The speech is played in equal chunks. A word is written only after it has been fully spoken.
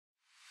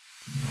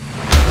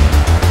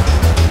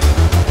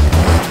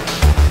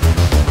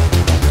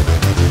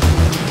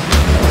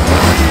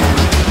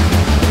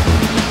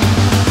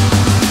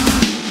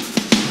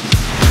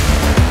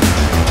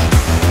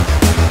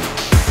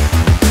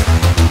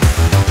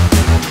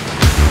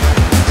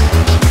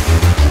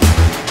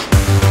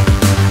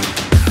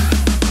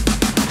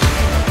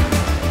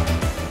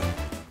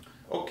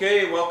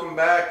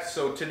Tech.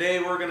 So today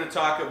we're going to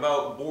talk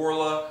about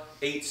Borla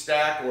 8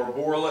 stack or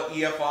Borla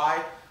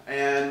EFI,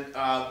 and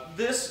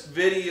this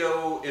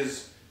video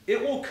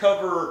will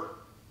cover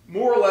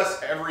more or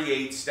less every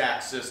 8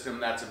 stack system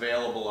that's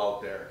available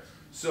out there.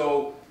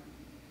 So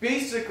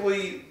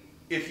basically,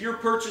 if you're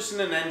purchasing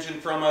an engine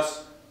from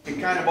us, it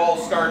kind of all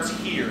starts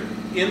here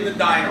in the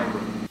dyno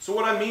room. So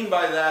what I mean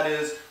by that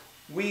is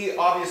we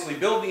obviously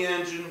build the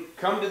engine,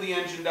 come to the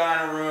engine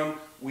dyno room,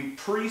 we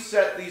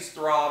preset these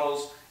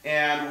throttles,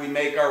 and we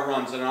make our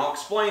runs. And I'll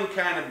explain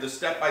kind of the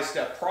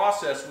step-by-step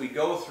process we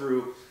go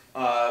through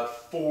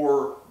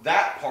for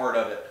that part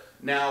of it.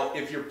 Now,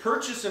 if you're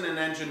purchasing an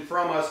engine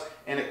from us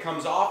and it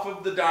comes off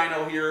of the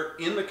dyno here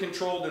in the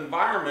controlled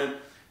environment,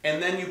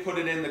 and then you put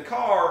it in the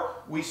car,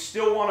 we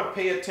still want to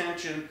pay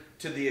attention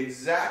to the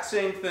exact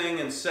same thing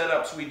and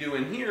setups we do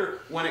in here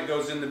when it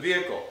goes in the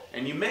vehicle.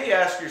 And you may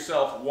ask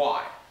yourself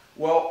why.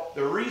 Well,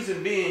 the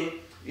reason being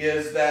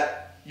is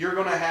that you're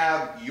going to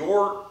have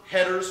your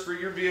headers for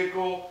your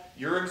vehicle,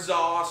 your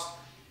exhaust,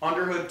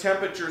 underhood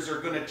temperatures are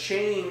going to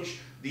change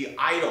the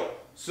idle.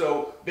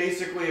 So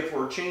basically, if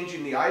we're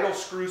changing the idle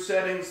screw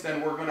settings, then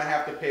we're going to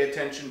have to pay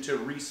attention to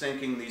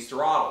resyncing these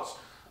throttles.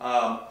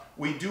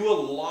 We do a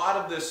lot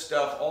of this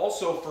stuff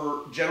also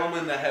for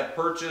gentlemen that have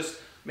purchased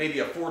maybe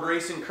a Ford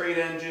Racing Crate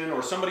engine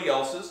or somebody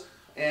else's,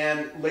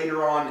 and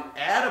later on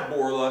add a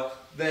Borla,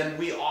 then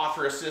we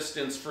offer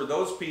assistance for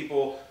those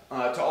people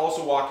to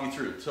also walk you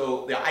through.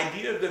 So the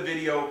idea of the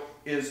video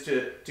is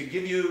to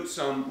give you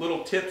some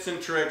little tips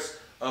and tricks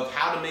of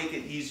how to make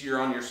it easier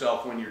on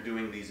yourself when you're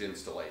doing these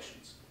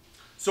installations.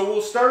 So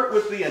we'll start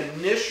with the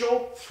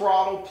initial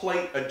throttle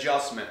plate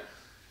adjustment.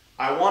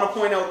 I want to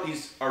point out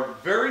these are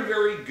very,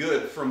 very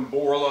good from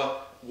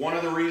Borla. One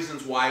of the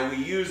reasons why we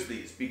use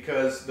these,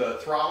 because the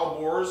throttle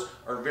bores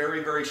are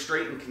very, very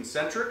straight and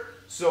concentric.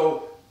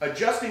 So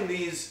adjusting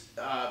these,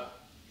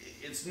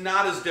 it's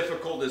not as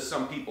difficult as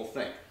some people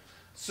think.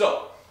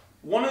 So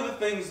one of the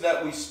things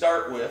that we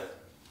start with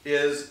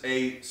is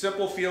a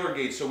simple feeler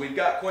gauge. So we've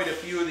got quite a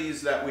few of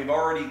these that we've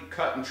already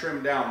cut and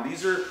trimmed down.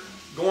 These are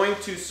going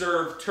to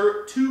serve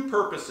two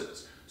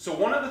purposes. So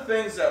one of the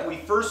things that we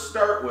first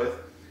start with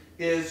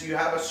is you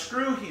have a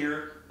screw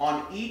here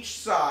on each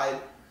side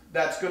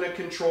that's going to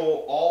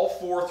control all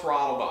 4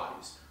 throttle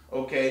bodies.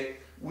 Okay,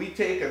 we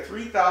take a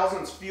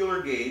 3/1000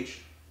 feeler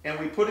gauge and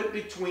we put it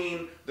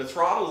between the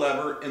throttle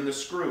lever and the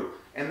screw.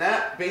 And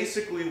that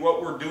basically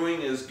what we're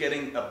doing is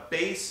getting a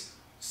base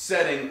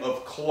setting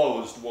of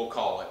closed, we'll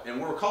call it.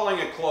 And we're calling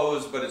it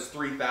closed, but it's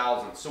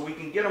 3/1000. So we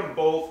can get them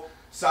both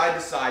side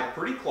to side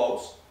pretty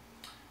close.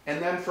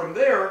 And then from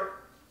there,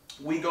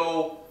 we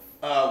go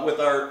with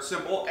our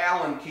simple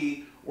Allen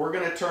key. We're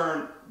going to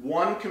turn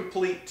one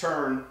complete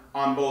turn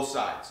on both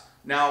sides.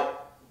 Now,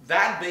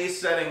 that base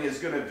setting is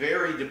going to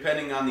vary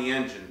depending on the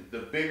engine. The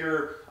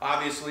bigger,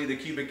 obviously, the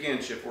cubic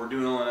inch. If we're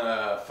doing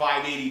a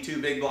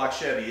 582 big block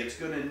Chevy, it's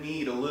going to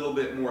need a little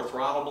bit more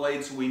throttle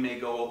blades, so we may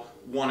go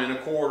 1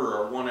 1/4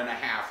 or 1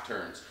 1/2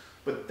 turns.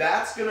 But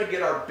that's going to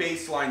get our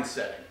baseline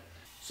setting.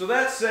 So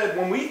that said,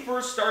 when we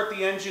first start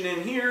the engine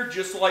in here,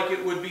 just like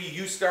it would be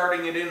you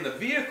starting it in the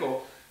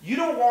vehicle, you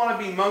don't want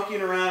to be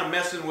monkeying around and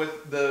messing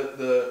with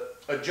the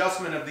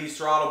adjustment of these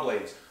throttle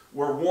blades.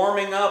 We're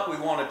warming up, we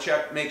want to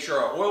check, make sure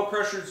our oil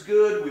pressure is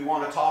good, we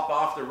want to top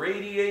off the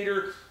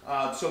radiator.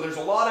 So there's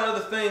a lot of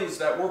other things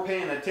that we're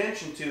paying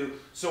attention to.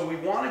 So we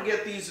want to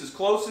get these as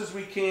close as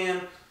we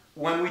can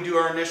when we do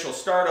our initial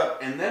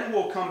startup, and then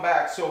we'll come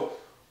back. So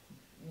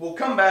we'll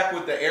come back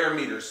with the air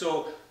meter.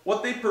 So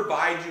what they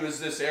provide you is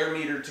this air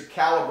meter to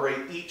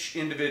calibrate each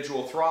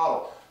individual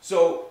throttle.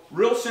 So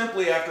real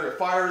simply, after it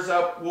fires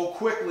up, we'll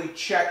quickly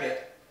check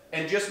it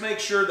and just make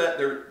sure that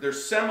they're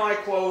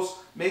semi-close,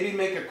 maybe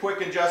make a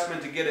quick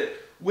adjustment to get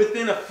it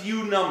within a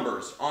few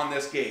numbers on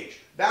this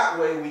gauge. That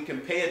way we can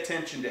pay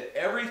attention to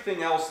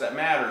everything else that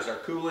matters, our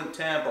coolant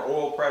temp, our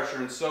oil pressure,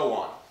 and so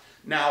on.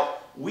 Now,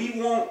 we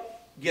won't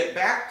get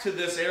back to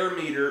this air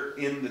meter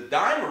in the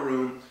dyno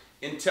room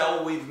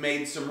until we've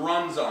made some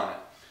runs on it.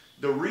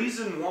 The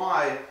reason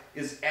why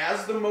is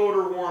as the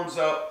motor warms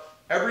up,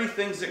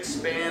 everything's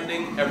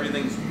expanding,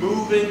 everything's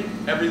moving,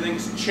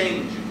 everything's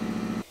changing.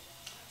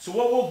 So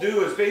what we'll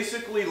do is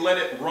basically let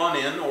it run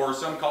in, or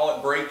some call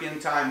it break-in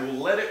time. We'll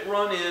let it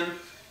run in,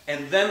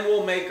 and then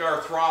we'll make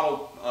our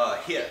throttle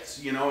hits,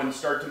 you know, and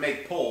start to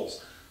make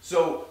pulls.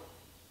 So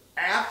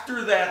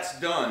after that's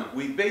done,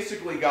 we've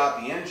basically got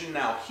the engine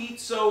now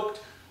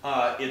heat-soaked,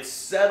 it's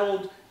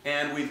settled,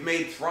 and we've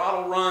made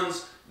throttle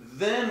runs.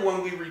 Then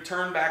when we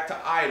return back to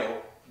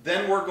idle,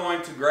 then we're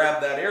going to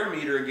grab that air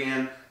meter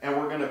again, and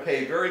we're going to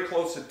pay very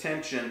close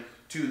attention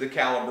to the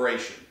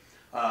calibration.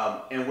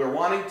 And we're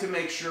wanting to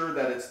make sure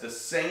that it's the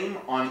same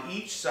on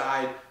each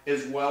side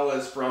as well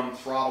as from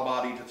throttle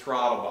body to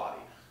throttle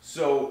body.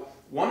 So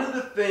one of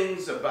the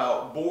things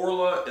about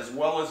Borla, as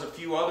well as a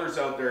few others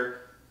out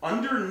there,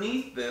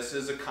 underneath this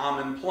is a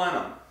common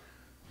plenum.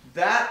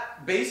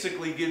 That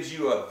basically gives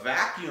you a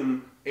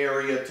vacuum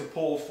area to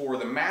pull for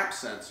the map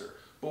sensor.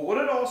 But what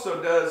it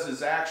also does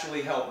is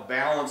actually help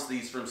balance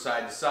these from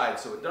side to side,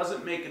 so it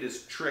doesn't make it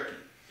as tricky.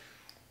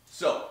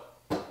 So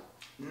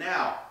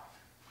Now,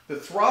 the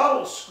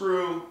throttle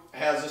screw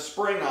has a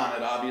spring on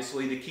it,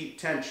 obviously, to keep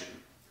tension.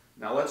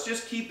 Now let's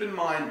just keep in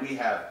mind we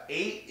have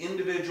 8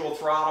 individual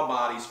throttle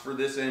bodies for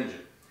this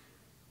engine.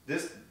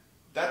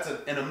 That's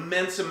an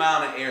immense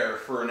amount of air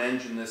for an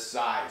engine this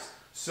size.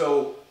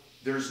 So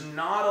there's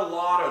not a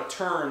lot of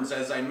turns,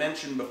 as I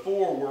mentioned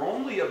before. We're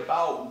only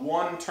about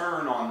 1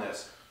 turn on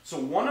this. So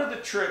one of the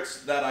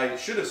tricks that I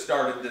should have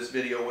started this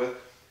video with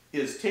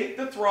is take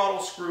the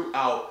throttle screw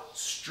out,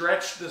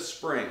 stretch the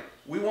spring.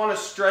 We want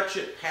to stretch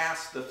it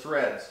past the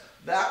threads.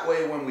 That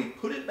way when we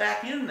put it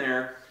back in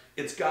there,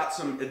 it's got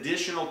some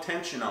additional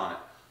tension on it.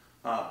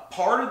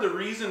 Part of the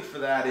reason for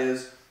that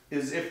is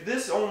if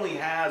this only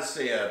has,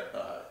 say,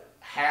 a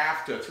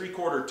half to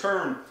 3/4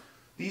 turn,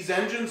 these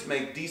engines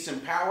make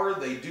decent power.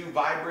 They do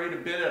vibrate a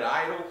bit at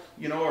idle,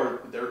 you know,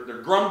 or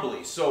they're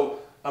grumbly. So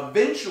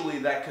eventually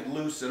that could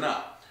loosen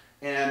up.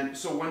 And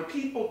so when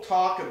people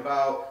talk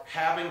about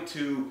having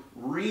to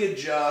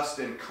readjust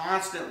and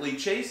constantly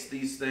chase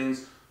these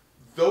things,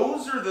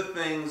 those are the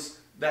things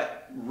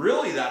that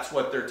really that's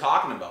what they're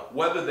talking about,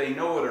 whether they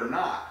know it or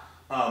not.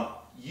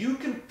 You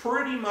can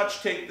pretty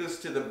much take this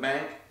to the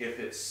bank if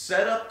it's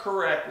set up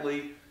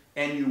correctly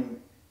and you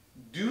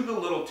do the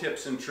little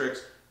tips and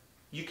tricks.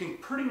 You can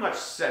pretty much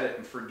set it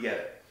and forget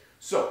it.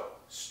 So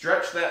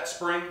stretch that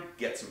spring,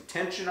 get some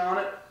tension on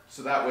it,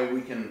 so that way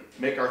we can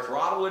make our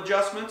throttle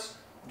adjustments,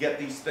 get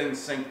these things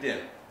synced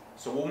in.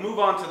 So we'll move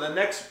on to the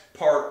next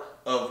part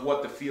of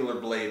what the feeler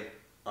blade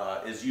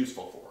is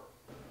useful for.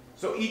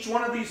 So each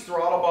one of these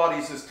throttle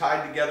bodies is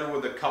tied together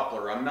with a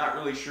coupler. I'm not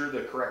really sure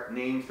the correct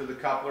name for the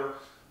coupler,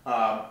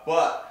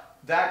 but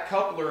that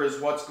coupler is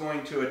what's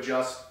going to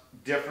adjust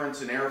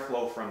difference in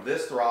airflow from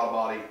this throttle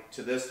body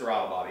to this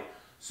throttle body.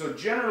 So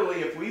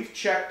generally, if we've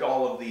checked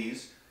all of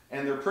these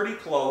and they're pretty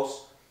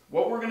close,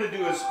 what we're going to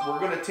do is we're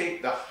going to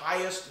take the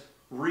highest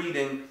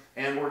reading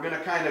and we're going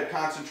to kind of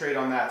concentrate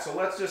on that. So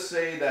let's just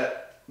say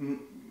that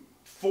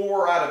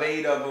 4 out of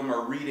 8 of them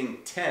are reading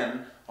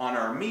 10 on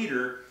our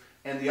meter,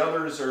 and the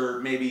others are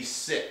maybe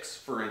 6,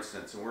 for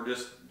instance, and we're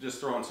just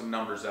throwing some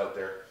numbers out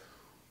there.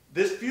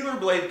 This feeler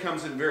blade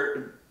comes in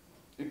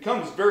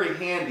very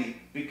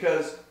handy,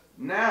 because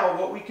now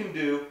what we can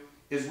do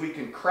is we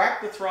can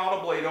crack the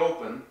throttle blade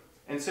open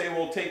and say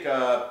we'll take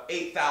a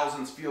 8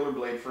 thousandths feeler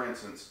blade, for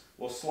instance.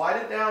 We'll slide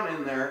it down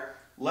in there,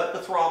 let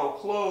the throttle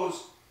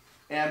close,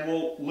 and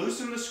we'll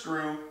loosen the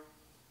screw,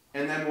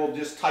 and then we'll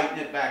just tighten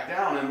it back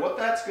down. And what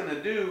that's going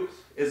to do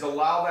is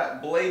allow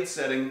that blade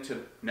setting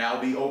to now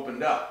be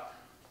opened up.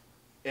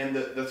 And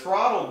the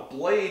throttle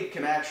blade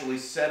can actually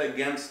set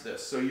against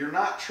this. So you're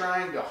not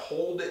trying to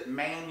hold it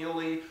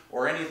manually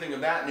or anything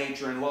of that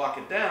nature and lock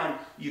it down.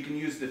 You can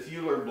use the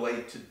feeler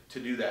blade to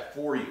do that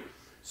for you.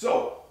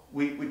 So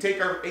we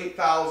take our 8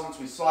 thousandths,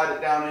 we slide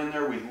it down in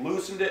there, we've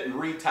loosened it and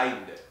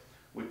retightened it.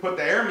 We put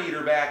the air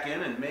meter back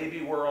in, and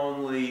maybe we're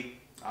only,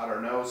 I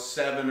don't know,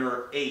 7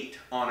 or 8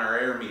 on our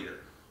air meter.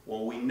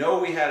 Well, we know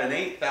we had an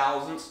 8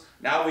 thousandths.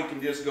 Now we can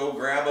just go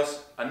grab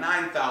us a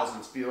 9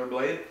 thousandths feeler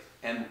blade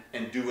and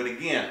do it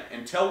again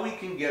until we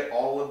can get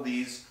all of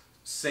these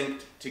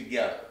synced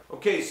together.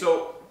 Okay,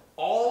 so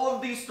all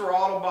of these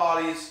throttle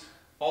bodies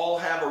all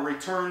have a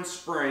return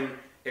spring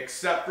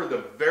except for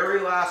the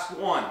very last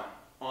one.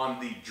 On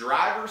the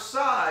driver's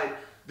side,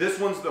 this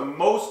one's the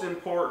most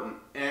important,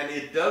 and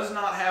it does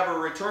not have a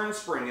return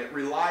spring. It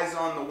relies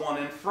on the one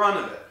in front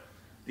of it.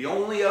 The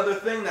only other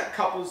thing that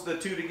couples the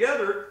two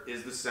together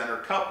is the center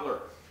coupler.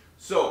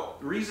 So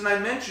the reason I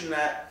mention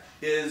that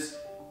is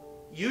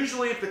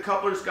usually if the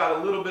coupler's got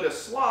a little bit of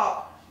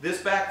slop,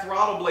 this back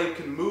throttle blade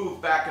can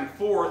move back and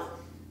forth,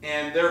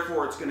 and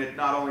therefore it's going to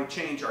not only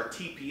change our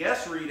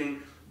TPS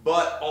reading,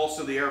 but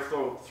also the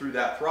airflow through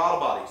that throttle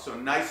body. So a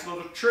nice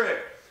little trick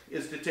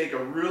is to take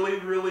a really,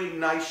 really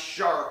nice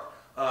sharp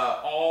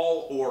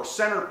awl or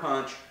center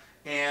punch,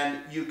 and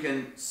you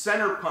can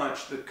center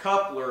punch the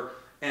coupler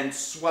and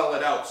swell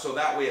it out, so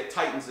that way it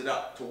tightens it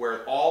up to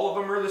where all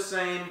of them are the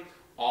same.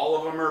 All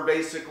of them are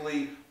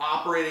basically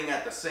operating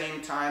at the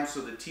same time, so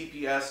the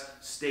TPS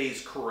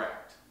stays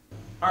correct.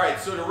 All right,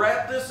 so to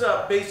wrap this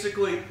up,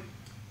 basically,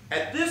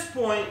 at this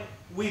point,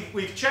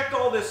 we've checked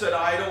all this at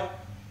idle.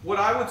 What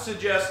I would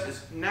suggest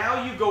is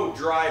now you go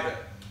drive it.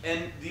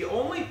 And the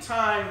only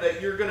time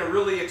that you're going to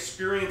really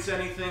experience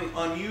anything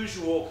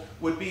unusual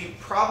would be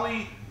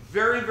probably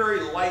very,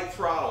 very light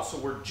throttle. So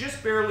we're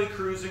just barely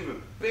cruising,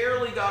 we've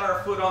barely got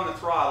our foot on the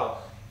throttle.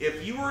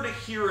 If you were to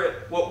hear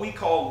it, what we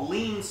call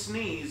lean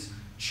sneeze,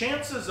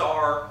 chances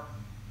are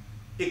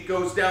it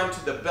goes down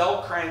to the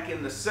bell crank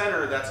in the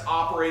center that's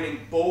operating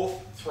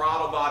both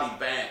throttle body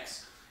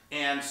banks.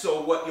 And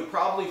so what you'll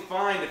probably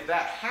find if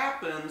that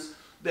happens,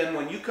 then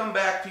when you come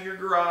back to your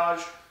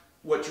garage,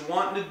 what you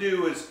want to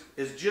do is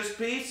just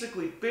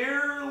basically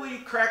barely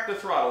crack the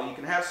throttle. You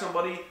can have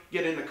somebody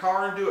get in the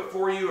car and do it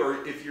for you,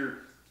 or if you're,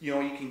 you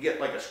can get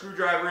like a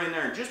screwdriver in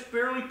there and just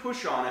barely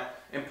push on it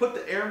and put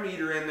the air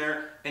meter in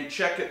there and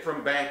check it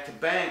from bank to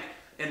bank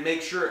and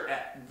make sure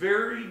at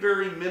very,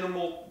 very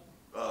minimal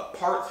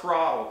part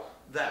throttle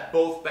that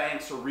both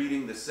banks are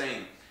reading the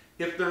same.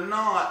 If they're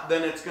not,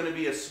 then it's going to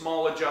be a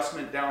small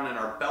adjustment down in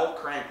our belt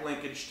crank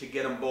linkage to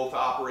get them both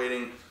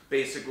operating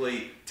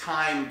basically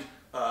timed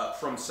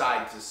from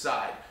side to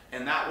side.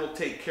 And that will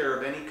take care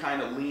of any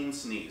kind of lean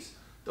sneeze.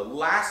 The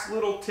last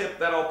little tip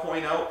that I'll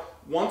point out,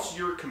 once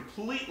you're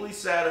completely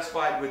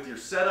satisfied with your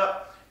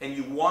setup and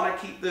you want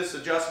to keep this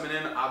adjustment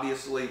in,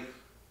 obviously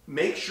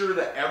make sure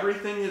that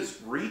everything is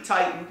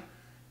retightened,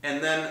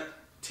 and then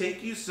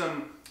take you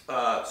some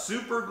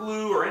super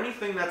glue or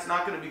anything that's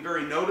not going to be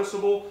very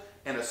noticeable,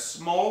 and a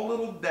small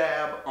little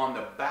dab on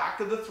the back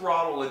of the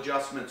throttle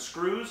adjustment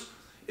screws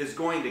is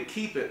going to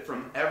keep it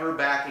from ever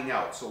backing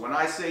out. So when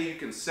I say you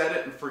can set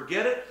it and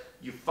forget it,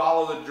 you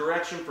follow the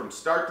direction from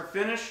start to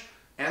finish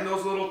and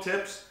those little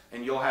tips,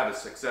 and you'll have a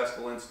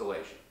successful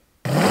installation.